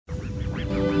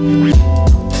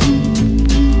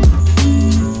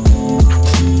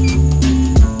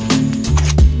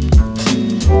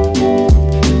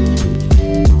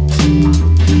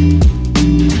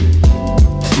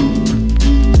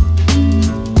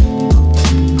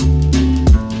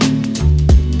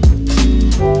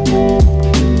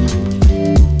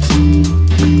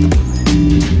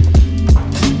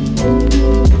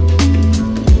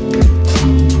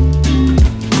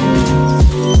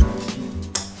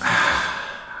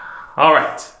All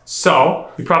right,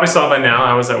 so you probably saw by now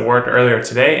I was at work earlier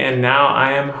today, and now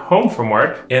I am home from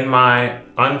work in my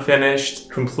unfinished,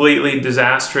 completely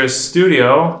disastrous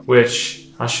studio, which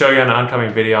I'll show you on an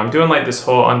oncoming video. I'm doing like this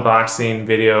whole unboxing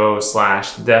video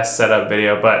slash desk setup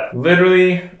video, but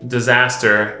literally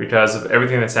disaster because of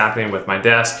everything that's happening with my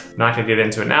desk. I'm not gonna get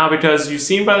into it now because you've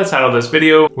seen by the title of this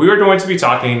video, we are going to be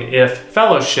talking if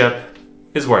fellowship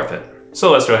is worth it.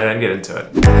 So let's go ahead and get into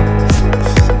it.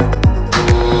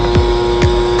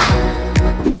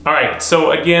 All right,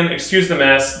 so again, excuse the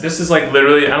mess. This is like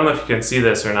literally, I don't know if you can see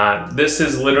this or not. This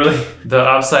is literally the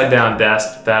upside down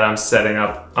desk that I'm setting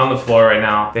up on the floor right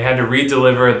now. They had to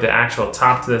re-deliver the actual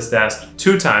top to this desk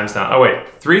 2 times now. Oh wait,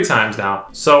 3 times now.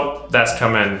 So that's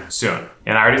coming soon.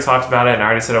 And I already talked about it, and I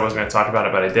already said I wasn't gonna talk about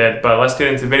it, but I did. But let's get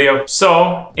into the video.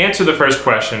 So, answer the first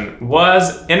question.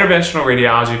 Was Interventional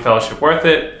Radiology Fellowship worth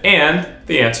it? And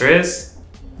the answer is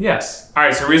yes. All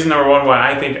right, so reason number 1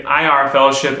 why I think IR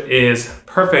Fellowship is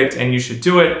perfect and you should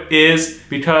do it is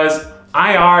because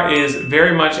IR is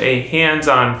very much a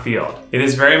hands-on field. It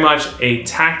is very much a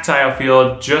tactile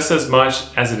field just as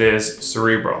much as it is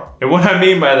cerebral. And what I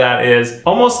mean by that is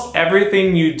almost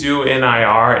everything you do in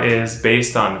IR is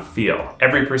based on feel.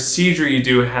 Every procedure you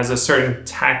do has a certain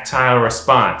tactile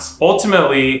response.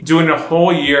 Ultimately, doing a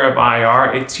whole year of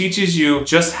IR, it teaches you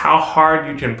just how hard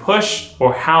you can push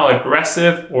or how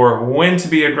aggressive or when to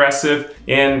be aggressive.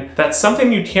 And that's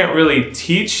something you can't really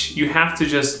teach. You have to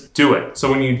just do it. So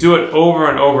when you do it over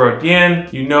and over again,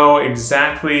 you know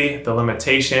exactly the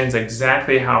limitations,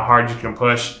 exactly how hard you can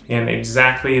push, and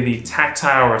exactly the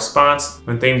tactile response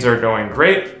when things are going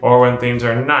great or when things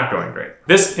are not going great.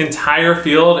 This entire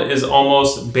field is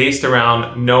almost based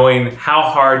around knowing how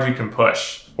hard you can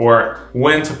push, or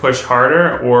when to push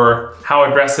harder, or how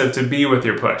aggressive to be with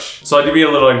your push. So I'll give you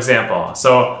a little example.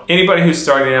 So anybody who's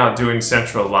starting out doing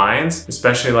central lines,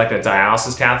 especially like a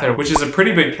dialysis catheter, which is a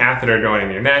pretty big catheter going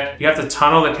in your neck, you have to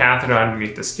tunnel the catheter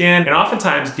underneath the skin. And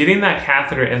oftentimes getting that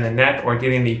catheter in the neck or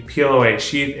getting the peel-away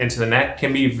sheath into the neck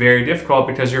can be very difficult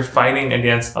because you're fighting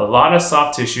against a lot of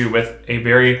soft tissue with a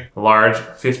very large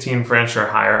 15 French or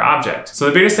higher object. So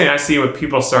the biggest thing I see with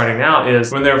people starting out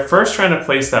is when they're first trying to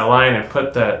place that line and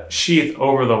put the sheath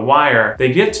over the wire,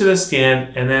 they get to the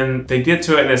skin and then they get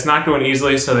to it and it's not going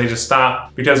easily, so they just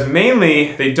stop because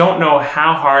mainly they don't know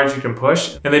how hard you can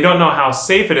push and they don't know how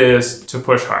safe it is to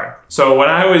push hard. So what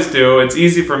I always do, it's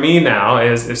easy for me now,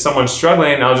 is if someone's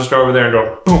struggling, I'll just go over there and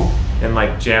go boom and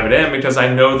like jam it in because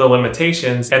I know the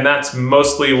limitations, and that's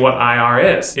mostly what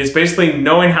IR is. It's basically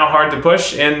knowing how hard to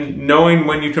push and knowing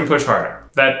when you can push harder.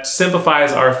 That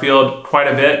simplifies our field quite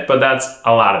a bit, but that's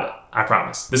a lot of it, I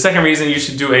promise. The second reason you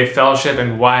should do a fellowship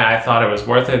and why I thought it was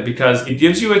worth it, because it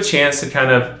gives you a chance to kind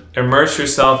of immerse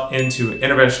yourself into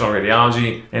interventional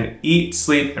radiology and eat,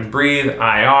 sleep, and breathe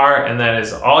IR, and that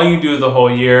is all you do the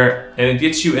whole year, and it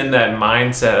gets you in that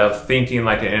mindset of thinking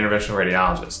like an interventional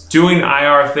radiologist. Doing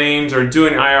IR things or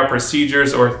doing IR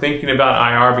procedures or thinking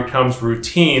about IR becomes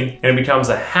routine and it becomes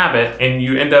a habit, and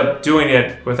you end up doing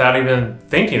it without even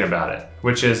thinking about it,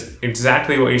 which is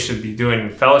exactly what you should be doing in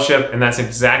fellowship, and that's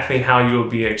exactly how you will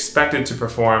be expected to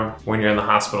perform when you're in the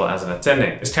hospital as an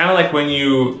attending. It's kind of like when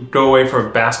you go away for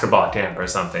a basketball camp or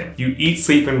something. You eat,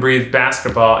 sleep, and breathe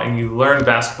basketball, and you learn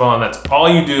basketball, and that's all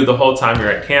you do the whole time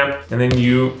you're at camp, and then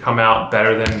you come out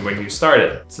better than when you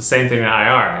started. It's the same thing in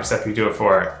IR, except you do it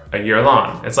for a year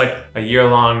long. It's like a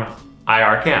year-long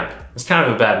IR camp. It's kind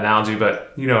of a bad analogy,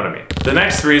 but you know what I mean. The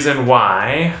next reason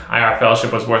why IR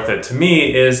Fellowship was worth it to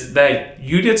me is that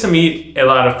you get to meet a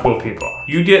lot of cool people.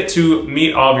 You get to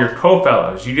meet all of your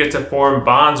co-fellows. You get to form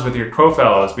bonds with your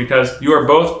co-fellows because you are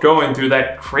both going through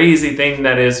that crazy thing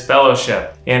that is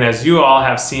fellowship. And as you all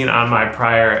have seen on my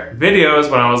prior videos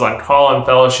when I was on call on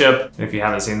fellowship, and if you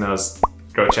haven't seen those,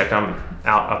 go check them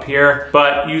out up here.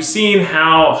 But you've seen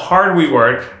how hard we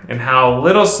work and how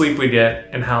little sleep we get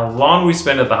and how long we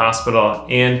spend at the hospital,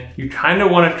 and you kind of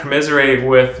want to commiserate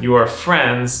with your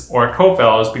friends or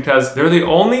co-fellows because they're the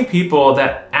only people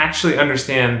that actually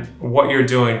understand what you're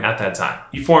doing at that time.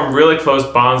 You form really close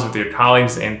bonds with your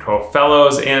colleagues and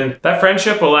co-fellows, and that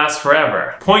friendship will last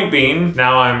forever. Point being,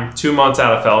 now I'm 2 months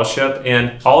out of fellowship,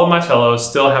 and all of my fellows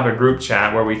still have a group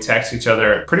chat where we text each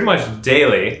other pretty much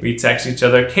daily. We text each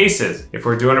other cases. If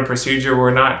we're doing a procedure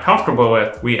we're not comfortable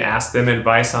with, we ask them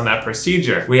advice on that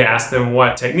procedure. We ask them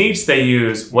what techniques they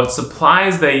use, what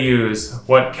supplies they use,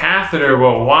 what catheter,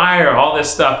 what wire, all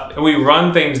this stuff. And we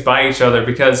run things by each other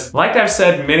because, like I've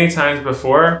said many times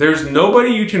before, there's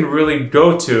nobody you can really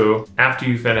go to after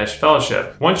you finish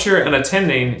fellowship. Once you're an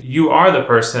attending, you are the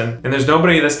person, and there's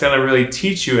nobody that's gonna really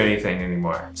teach you anything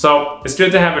anymore. So it's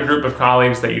good to have a group of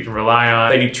colleagues that you can rely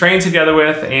on, that you train together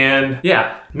with, and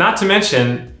yeah, not to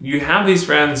mention, you have these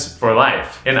friends for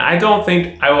life. And I don't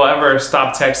think I will ever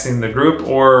stop texting the group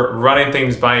or running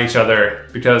things by each other,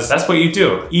 because that's what you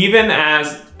do. Even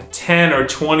as 10 or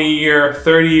 20 year,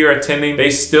 30 year attending, they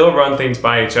still run things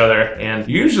by each other. And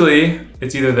usually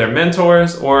it's either their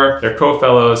mentors or their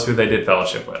co-fellows who they did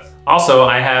fellowship with. Also,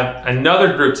 I have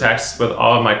another group text with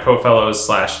all of my co-fellows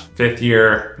slash 5th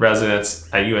year residents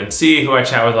at UNC who I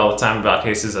chat with all the time about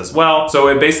cases as well. So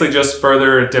it basically just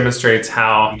further demonstrates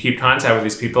how you keep contact with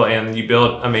these people and you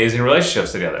build amazing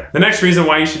relationships together. The next reason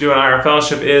why you should do an IR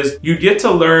fellowship is you get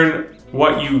to learn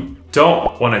what you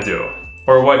don't want to do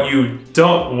or what you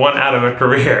don't want out of a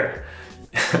career.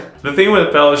 The thing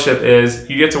with fellowship is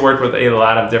you get to work with a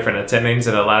lot of different attendings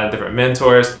and a lot of different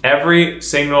mentors. Every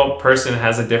single person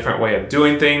has a different way of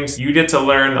doing things. You get to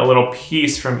learn a little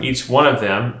piece from each one of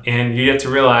them, and you get to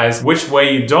realize which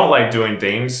way you don't like doing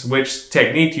things, which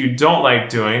technique you don't like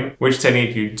doing, which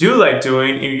technique you do like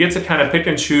doing, and you get to kind of pick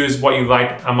and choose what you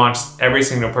like amongst every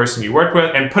single person you work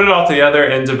with and put it all together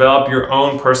and develop your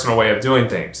own personal way of doing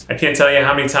things. I can't tell you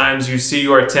how many times you see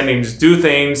your attendings do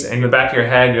things and in the back of your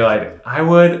head, you're like, I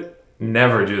would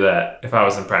never do that if I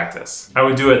was in practice. I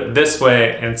would do it this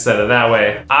way instead of that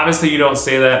way. Obviously, you don't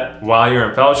say that while you're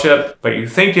in fellowship, but you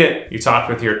think it, you talk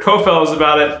with your co-fellows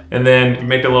about it, and then you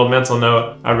make a little mental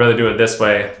note, I'd rather do it this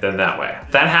way than that way.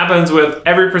 That happens with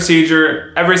every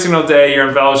procedure, every single day you're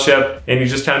in fellowship, and you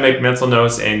just kind of make mental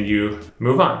notes and you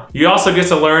move on. You also get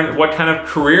to learn what kind of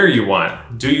career you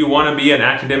want. Do you want to be an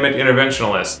academic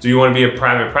interventionalist? Do you want to be a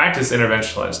private practice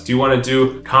interventionalist? Do you want to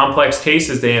do complex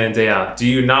cases day in and day out? Do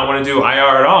you not want to do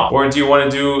IR at all? Or do you want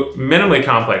to do minimally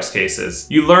complex cases?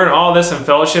 You learn all this in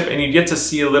fellowship and you get to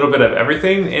see a little bit of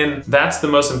everything, and that's the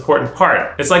most important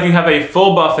part. It's like you have a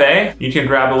full buffet. You can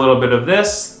grab a little bit of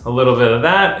this, a little bit of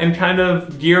that, and kind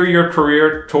of gear your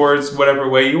career towards whatever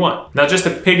way you want. Now, just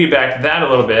to piggyback that a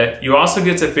little bit, you also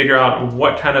get to figure out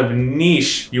what kind of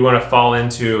niche you want to fall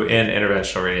into in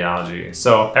interventional radiology.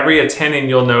 So every attending,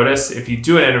 you'll notice if you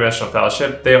do an interventional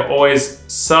fellowship, they always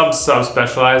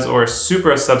subspecialize or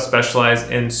super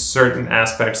subspecialize in certain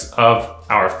aspects of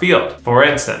our field. For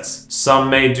instance, some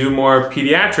may do more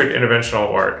pediatric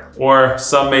interventional work, or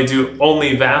some may do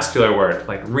only vascular work,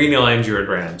 like renal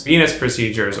angiograms, venous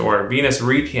procedures, or venous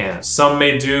recams. Some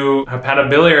may do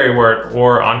hepatobiliary work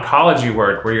or oncology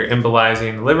work where you're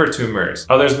embolizing liver tumors.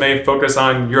 Others may focus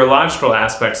on urological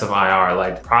aspects of IR,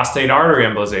 like prostate artery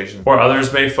embolization, or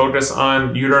others may focus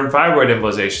on uterine fibroid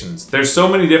embolizations. There's so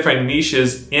many different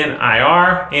niches in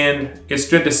IR, and it's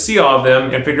good to see all of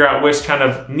them and figure out which kind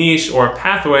of niche or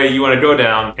pathway you want to go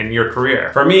down in your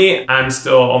career. For me, I'm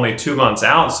still only 2 months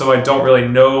out, so I don't really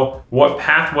know what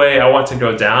pathway I want to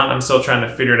go down. I'm still trying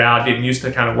to figure it out, getting used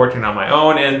to kind of working on my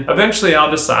own, and eventually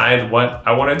I'll decide what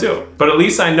I want to do. But at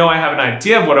least I know I have an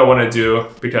idea of what I want to do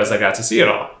because I got to see it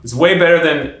all. It's way better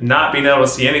than not being able to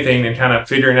see anything and kind of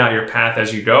figuring out your path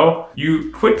as you go.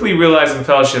 You quickly realize in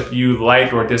fellowship you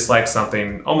like or dislike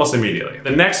something almost immediately.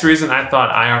 The next reason I thought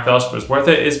IR fellowship was worth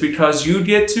it is because you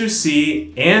get to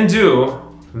see and do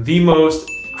the most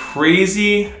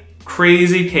crazy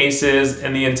cases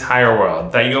in the entire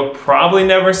world that you'll probably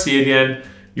never see again,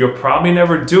 you'll probably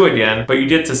never do again, but you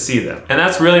get to see them. And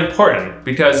that's really important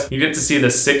because you get to see the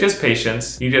sickest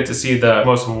patients, you get to see the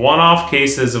most one-off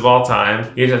cases of all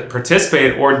time, you get to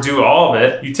participate or do all of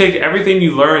it. You take everything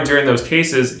you learn during those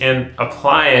cases and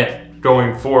apply it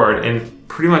going forward in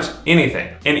pretty much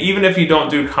anything. And even if you don't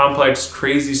do complex,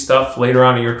 crazy stuff later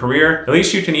on in your career, at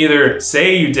least you can either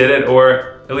say you did it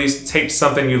or at least take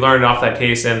something you learned off that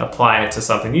case and apply it to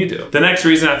something you do. The next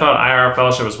reason I thought IR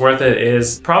fellowship was worth it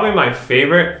is probably my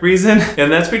favorite reason, and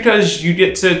that's because you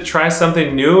get to try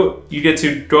something new. You get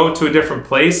to go to a different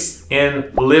place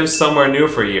and live somewhere new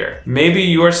for a year. Maybe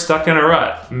you're stuck in a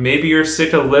rut. Maybe you're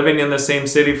sick of living in the same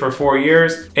city for 4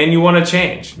 years and you want to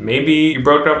change. Maybe you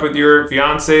broke up with your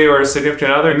fiance or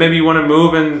significant other. Maybe you want to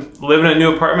move and live in a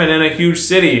new apartment in a huge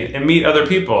city and meet other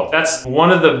people. That's one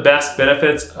of the best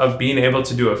benefits of being able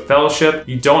to do a fellowship.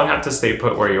 You don't have to stay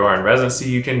put where you are in residency.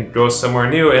 You can go somewhere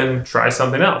new and try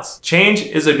something else. Change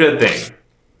is a good thing.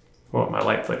 Whoa, my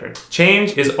light flickered.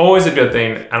 Change is always a good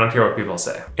thing. I don't care what people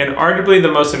say. And arguably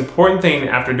the most important thing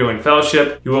after doing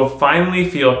fellowship, you will finally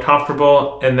feel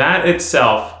comfortable, and that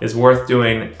itself is worth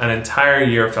doing an entire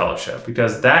year fellowship,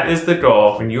 because that is the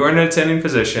goal when you are an attending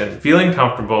physician, feeling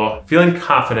comfortable, feeling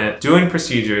confident, doing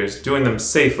procedures, doing them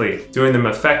safely, doing them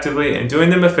effectively, and doing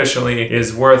them efficiently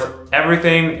is worth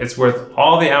everything. It's worth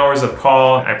all the hours of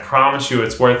call. I promise you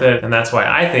it's worth it. And that's why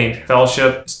I think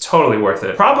fellowship is totally worth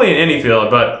it. Probably in any field,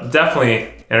 but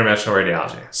definitely interventional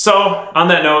radiology. So on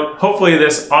that note, hopefully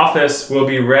this office will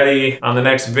be ready on the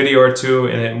next video or two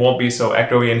and it won't be so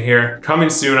echoey in here. Coming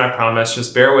soon, I promise.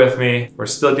 Just bear with me. We're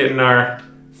still getting our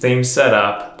things set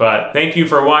up, but thank you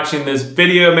for watching this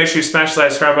video. Make sure you smash the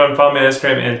subscribe button, follow me on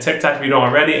Instagram and TikTok if you don't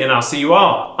already, and I'll see you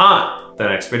all on the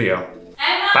next video.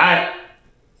 Bye.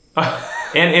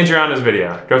 And Andriana's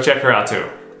video. Go check her out too.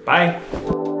 Bye.